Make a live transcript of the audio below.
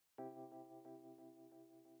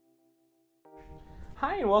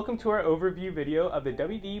Hi and welcome to our overview video of the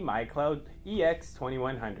WD MyCloud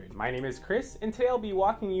EX2100. My name is Chris and today I'll be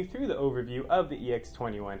walking you through the overview of the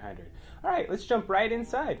EX2100. Alright, let's jump right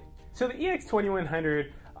inside. So the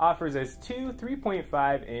EX2100 offers us two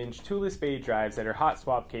 3.5-inch toolless bay drives that are hot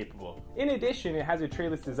swap capable. In addition, it has a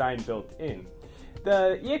trayless design built in.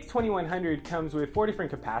 The EX2100 comes with 4 different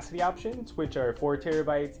capacity options, which are 4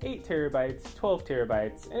 terabytes, 8 terabytes, 12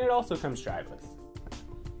 terabytes, and it also comes driveless.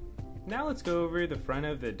 Now let's go over the front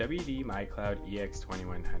of the WD MyCloud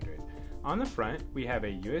EX2100. On the front, we have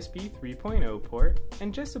a USB 3.0 port,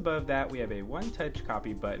 and just above that we have a one-touch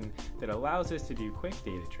copy button that allows us to do quick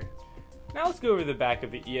data transfer. Now let's go over the back of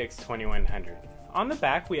the EX2100. On the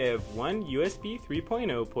back we have one USB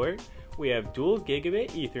 3.0 port, we have dual gigabit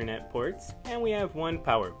Ethernet ports, and we have one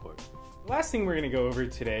power port. The last thing we're going to go over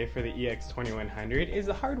today for the EX2100 is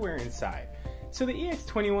the hardware inside. So the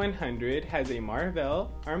EX2100 has a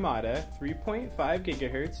Marvell Armada 3.5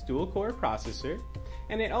 GHz dual-core processor,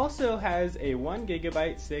 and it also has a 1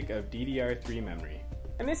 GB stick of DDR3 memory.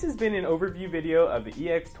 And this has been an overview video of the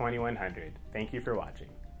EX2100. Thank you for watching.